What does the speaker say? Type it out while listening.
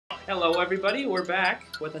Hello everybody, we're back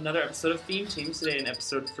with another episode of Theme Teams. Today in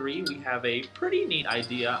episode 3 we have a pretty neat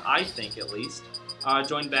idea, I think at least.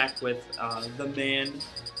 Joined back with the man,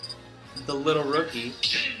 the little rookie,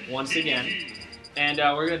 once again. And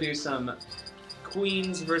we're going to do some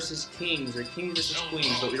queens versus kings, or kings versus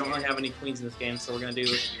queens, but we don't really have any queens in this game, so we're going to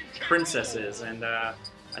do princesses. And I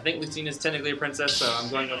think Lucina's technically a princess, so I'm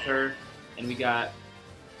going with her. And we got...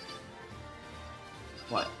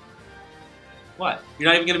 What? What? You're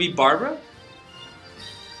not even gonna be Barbara?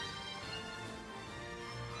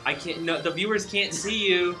 I can't. No, the viewers can't see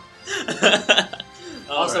you.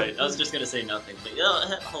 Also, right. I was just gonna say nothing, but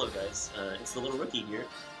hello guys. It's the little rookie here.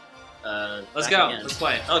 Let's go. Again. Let's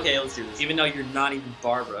play. Okay, let's do this. Even though you're not even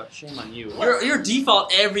Barbara, shame on you. You're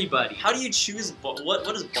default everybody. How do you choose? What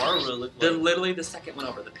does Barbara look like? Literally the second one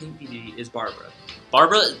over. The pink DDD is Barbara.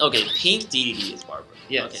 Barbara. Okay, pink DDD is Barbara.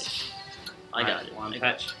 Yes. Okay. I got it. One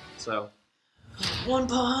patch. So. One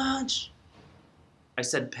punch! I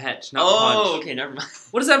said pet, not punch. Oh, okay, never mind.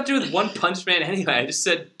 What does that have to do with One Punch Man anyway? I just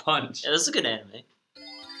said punch. Yeah, this is a good anime.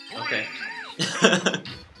 Okay. I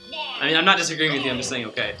mean, I'm not disagreeing with you, I'm just saying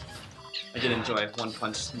okay. I did enjoy One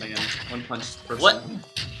Punch Man. One Punch person. What?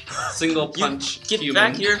 Single punch Get human.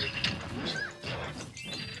 back here.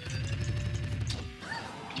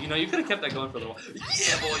 You know, you could have kept that going for a little while.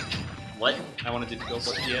 Yeah, boy! What? I wanted to go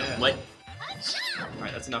for it. Yeah. What?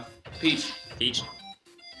 Alright, that's enough. Peach. Peach.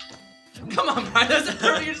 Come on, Brian. That's a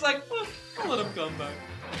girl. You're just like, oh, I'll let him come back.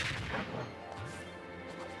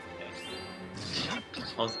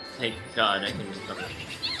 Oh, thank God, I can recover.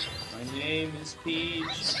 My name is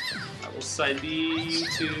Peach. I will side you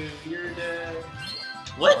to your death.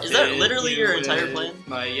 What? Is that literally your entire plan?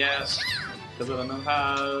 My yes. Because I don't know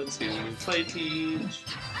how to play Teach.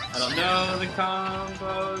 I don't know the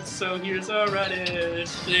combos, so here's a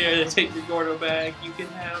radish. Here, take your Gordo back, you can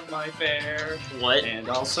have my fare. What and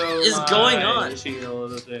also is my going on?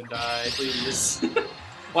 Shield and die, please.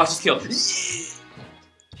 Watch this kill.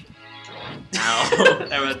 Ow.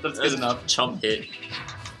 Alright, that's good enough. Chump hit.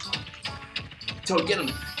 Toad, get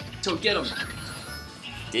him! Toad, get him!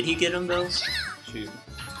 Did he get him though? Shoot.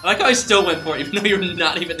 I like how I still went for it, even though you're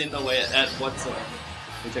not even in the way at whatsoever.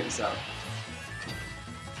 Let me check this out.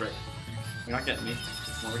 Frick. You're not getting me.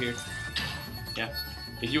 I'm over here. Yeah.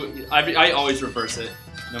 If you, I always reverse it,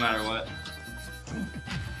 no matter what.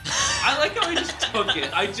 I like how I just took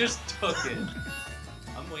it. I just took it.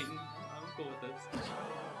 I'm waiting. I'm cool with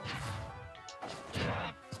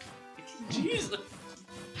this. Jesus.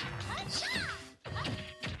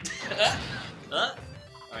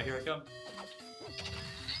 Alright, here I come.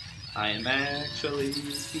 I am actually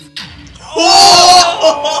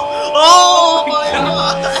Oh my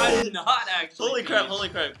God! I'm not actually. Holy crap! Holy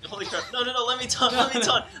crap! Holy crap! No! Let me taunt! Let me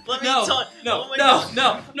taunt! Let me taunt! No! Oh my No! God.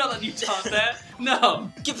 No! I'm not letting you taunt that. No!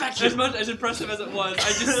 Get back here! As much as impressive as it was,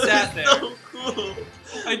 I just sat there. So cool.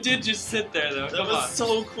 I did just sit there though. That was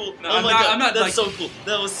so cool. No, oh my God! I'm not. That's like, so cool.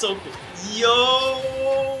 That was so cool. Yo!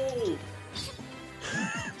 I'm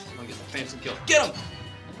gonna get the phantom kill. Get him!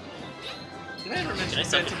 Did I ever mention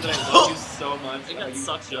Phantom that I love you so much? I got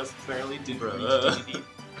sucked just barely did Bruh.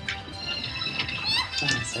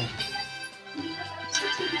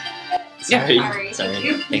 Yeah.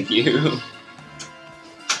 Sorry. Thank you.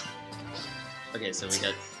 Okay, so we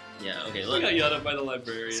got. Yeah. Okay. I got yelled at by the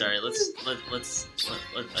librarian. Sorry. Let's go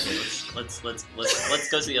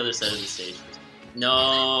to the other side of the stage.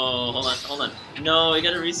 No. Hold on. No, we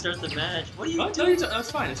gotta restart the match. What are you doing? No,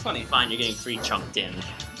 it's fine. It's funny. Fine. You're getting free chunk damage.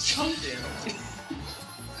 Chunk damage.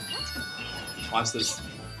 Watch this.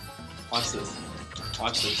 Watch this.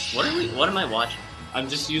 Watch this. What am I watching? I'm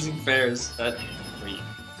just using fairs at Free.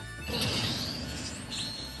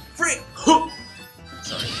 Free!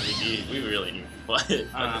 Sorry, we really need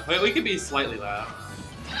to Wait, we could be slightly loud.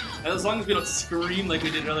 As long as we don't scream like we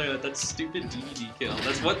did earlier at that stupid DDD kill.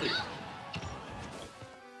 That's what the...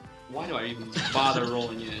 Why do I even bother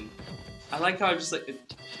rolling in? I like how I'm just like...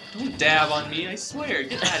 Don't dab on me, I swear.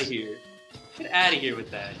 Get out of here. Get out of here with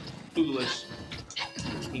that. Foolish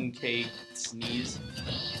king cake sneeze.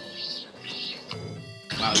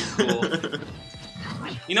 Wow, you're cool.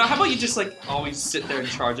 You know, how about you just like always sit there and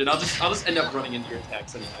charge it? I'll just end up running into your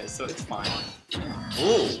attacks anyway, so it's fine.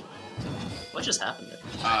 Ooh. What just happened there?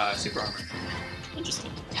 Super armor.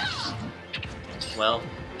 Interesting. Well.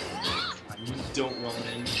 You don't roll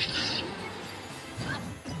in.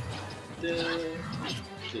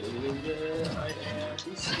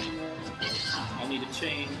 I need to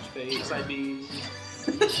change fate, side B.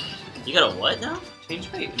 You got a what now? Change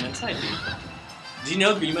fate and then side B. Do you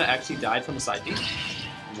know Grima actually died from a side B?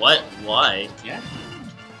 What? Why? Yeah.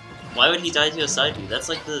 Why would he die to a side B? That's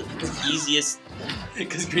like the easiest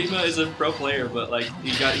Because Grima is a pro player, but like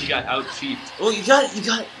he got out cheaped. Oh, you got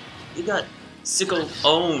sicko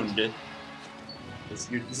owned. This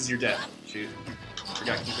is your death. Shoot.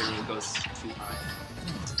 Forgot Kincaid goes too high.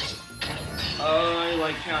 Oh, I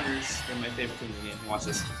like counters. They're my favorite thing in the game. Watch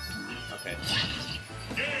this. Okay.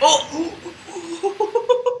 Oh!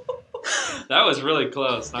 That was really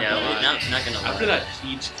close. Not gonna lie. Not gonna lie. After that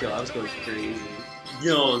Peach kill, I was going crazy.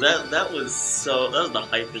 Yo, that was the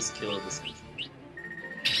hypest kill of the season.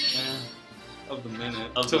 Of the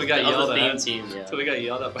minute. Until we got yelled at. Team, yeah. Until we got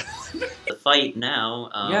yelled at by the fight now.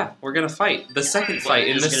 Yeah, we're gonna fight. The second fight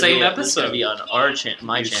in the same episode. It's gonna be on our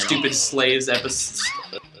my channel. Stupid slaves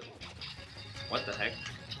episode. What the heck?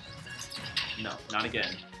 No, not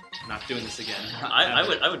again. Not doing this again. I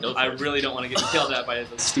would go for it. I really don't want to get yelled at by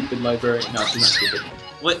the stupid librarian. No, she's not stupid.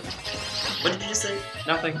 What did you just say?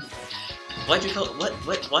 Nothing. Why'd you call what?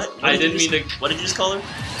 I didn't mean to. What did you just call her?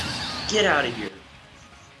 Get out of here.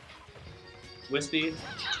 Wispy?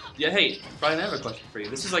 Yeah, hey, Brian, I have a question for you.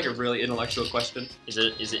 This is like a really intellectual question. Is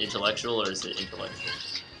it intellectual or is it intellectual?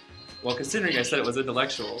 Well, considering I said it was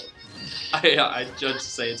intellectual, I judge to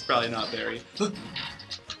say it's probably not very. So,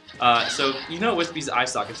 you know Wispy's eye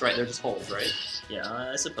sockets, right? They're just holes, right?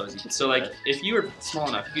 Yeah, I suppose you could. So, like, if you were small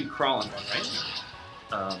enough, you could crawl on one, right?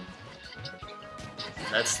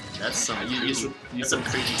 That's some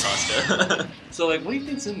creepypasta. So, like, what do you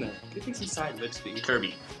think's in there? What do you think's inside Wispy?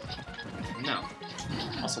 Kirby. No.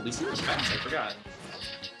 Also, Lisa was fast. I forgot.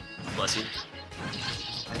 Bless you.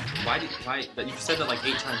 Why? That you said that like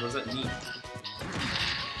 8 times. What does that mean?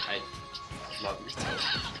 I love your stuff.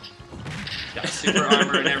 Got super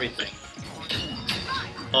armor and everything.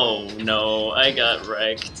 Oh no, I got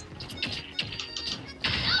wrecked.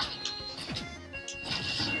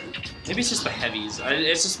 Maybe it's just the heavies.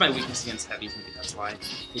 It's just my weakness against heavies. Maybe that's why.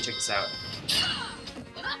 Hey, check this out.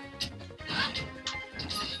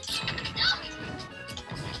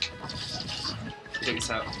 Check this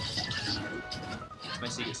out. It's my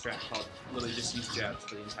secret strat called literally just use jabs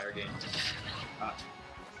for the entire game.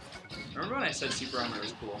 Remember when I said super armor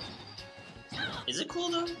was cool? Is it cool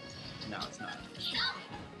though? No, it's not.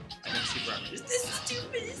 I think super armor is this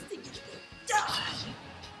stupid.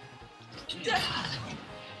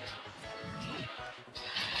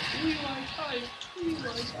 We like Ike. We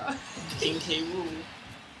like Ike. King K. Rool.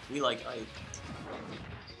 We like Ike.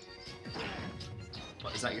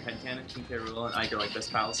 What, is that your headcanon? King K. Rool and Ike are like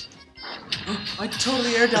best pals. I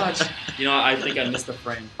totally air dodged. You know, I think I missed the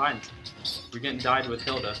frame. Fine. You're getting died with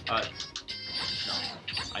Hilda. No.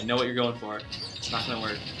 I know what you're going for. It's not gonna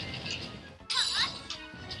work.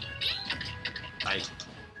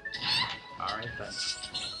 Alright then.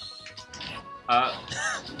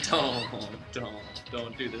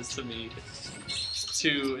 Don't do this to me. It's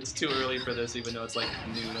too early for this, even though it's like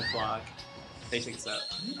noon o'clock. Hey, check this out.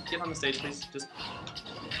 Get on the stage, please. Just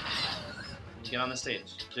get on the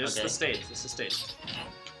stage. Just okay. The stage. Just the stage.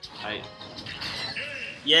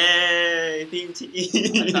 Yay, theme team.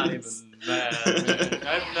 I'm not even mad.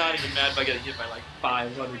 I'm not even mad if I get hit by like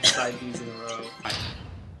 500 side Bs in a row.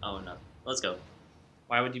 Oh no. Let's go.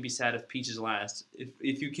 Why would you be sad if Peach is last?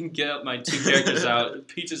 If you can get my 2 characters out,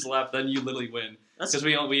 Peach is left, then you literally win. Because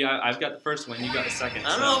I've got the first win, you got the second.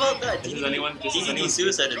 I don't know about that. DDD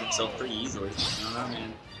suicided himself pretty easily. I don't know,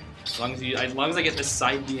 man. As long as I get this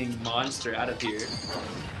side being monster out of here.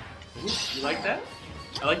 Ooh, you like that?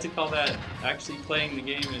 I like to call that actually playing the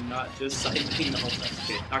game and not just side being the whole time.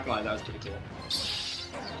 Okay, not gonna lie, that was pretty cool.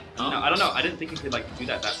 No, I don't know. I didn't think you could like do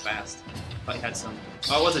that fast. I thought you had some.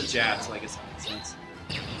 Oh, it was a jab, so I guess that makes sense.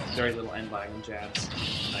 Very little end lag on jabs.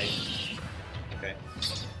 Okay.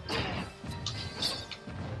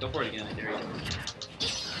 Go for it again, I dare you.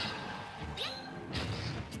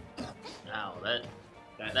 Ow,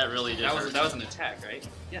 that really did hurt. That was an attack, right?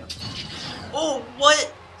 Yeah. Oh,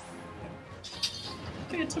 what?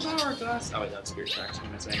 It's an hourglass. Oh wait, that's Spirit Tracks. What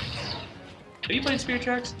am I saying? Have you played Spirit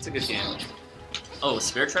Tracks? It's a good game. Oh,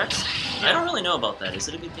 Spirit Tracks? Yeah. I don't really know about that. Is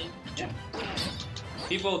it a good game? Yeah.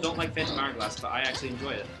 People don't like Phantom Hourglass, but I actually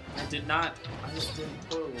enjoy it. I did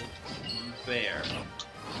totally fair.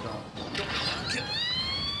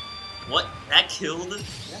 What? That killed?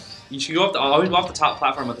 Yeah. You should go always go off the top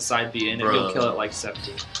platform with the side B, and you'll kill it like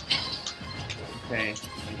 70. Okay,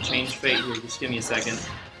 change fate here. Just give me a second.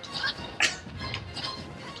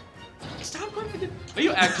 Stop going for it. Are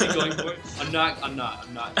you actually going for it? I'm not.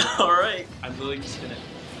 Alright. I'm literally just gonna.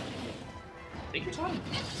 Take your time.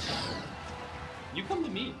 You come to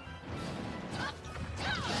me.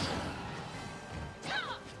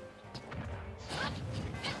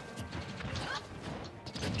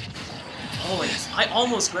 Oh, it's I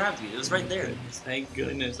almost grabbed you. It was right there. Thank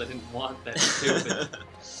goodness I didn't want that stupid.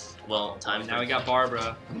 Well, time Now we got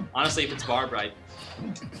Barbara. Honestly, if it's Barbara,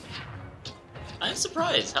 I'm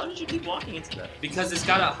surprised. How did you keep walking into that? because it's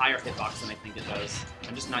got a higher hitbox than I think it does.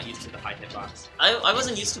 I'm just not used to the high hitbox. I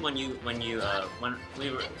wasn't used to when we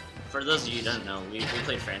were. For those of you who don't know, we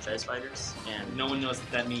played franchise fighters, and No one knows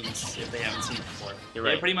what that means if they haven't seen it before. You're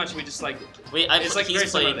right. Yeah, pretty much we just like it's like very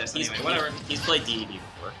similar to this he's, anyway. Whatever. He's played DDD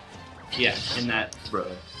before. Yeah, in that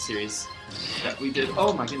series that we did.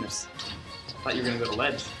 Oh my goodness! Thought you were gonna go to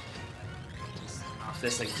ledge. Just off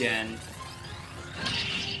this again.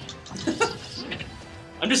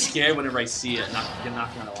 I'm just scared whenever I see it. Not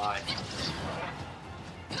gonna lie.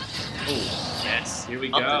 Oh yes, here we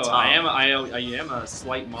go. Up the top. I am a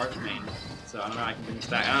slight Marth main, so I don't know. I can bring this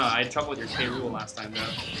back. I don't know. I had trouble with your K rule last time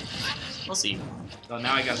though. We'll see. So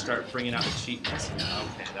now I gotta start bringing out the cheatness.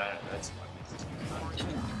 Okay, that's what makes it fun.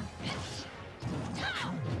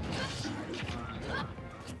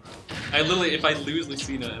 I literally, if I lose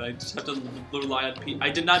Lucina and I just have to rely on Peach, I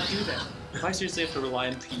did not do that. If I seriously have to rely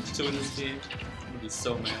on Peach to win this game, I'm gonna be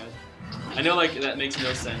so mad. I know like that makes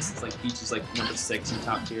no sense. It's like Peach is like number 6 in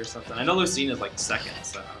top tier or something. I know Lucina is like 2nd,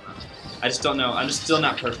 so I don't know. I just don't know. I'm just still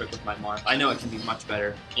not perfect with my Marth. I know it can be much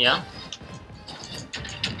better. Yeah.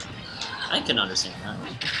 I can understand that.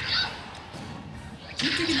 I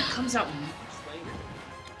keep thinking it comes out much later.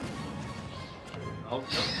 Oh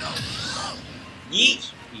no.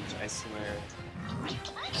 Yeet! Peach, I swear.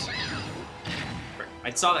 I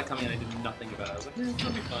saw that coming and I did nothing about it. I was like, it's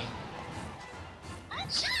gonna be fun.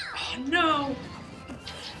 Oh no!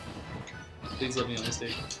 Please let me on the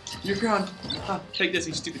stage. You're gone. Ah, take this,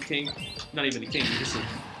 you stupid king. Not even a king.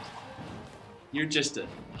 You're just a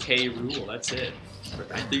K rule. That's it.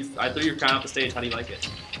 I threw your crown off the stage. How do you like it?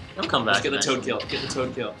 He'll come back. Let's get the toad kill. Get the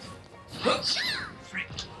toad kill.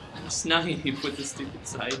 Snipe with the stupid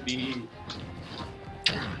side B.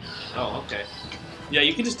 Oh, okay. Yeah,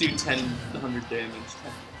 you can just do 1,000 damage.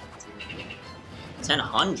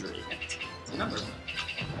 1,000. It's a number.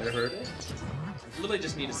 Ever heard of it? You literally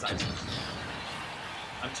just need a side switch.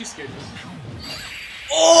 I'm too scared to.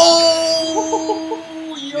 Oh!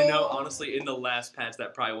 Yo. You know, honestly, in the last patch,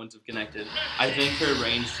 that probably wouldn't have connected. I think her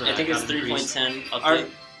range for I think it's 3.10 update.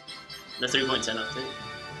 The 3.10 update.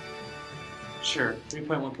 Sure,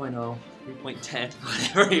 3.1.0, 3.10,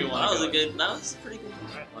 whatever you want. That was pretty good.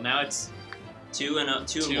 Alright, well now it's 2 and 1.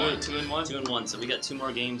 2 and 1. 2 and 1. So we got 2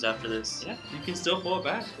 more games after this. Yeah, you can still pull it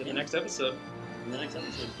back in the next episode.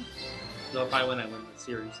 So if I win the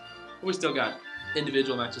series. But we still got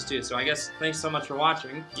individual matches too. So I guess thanks so much for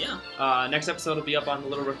watching. Yeah. Next episode will be up on the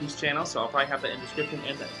Little Rookies channel, so I'll probably have that in the description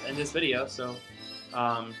and in this video. So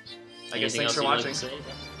I guess thanks for watching.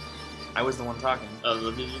 I was the one talking.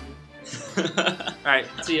 Oh, Alright,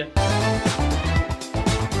 see ya.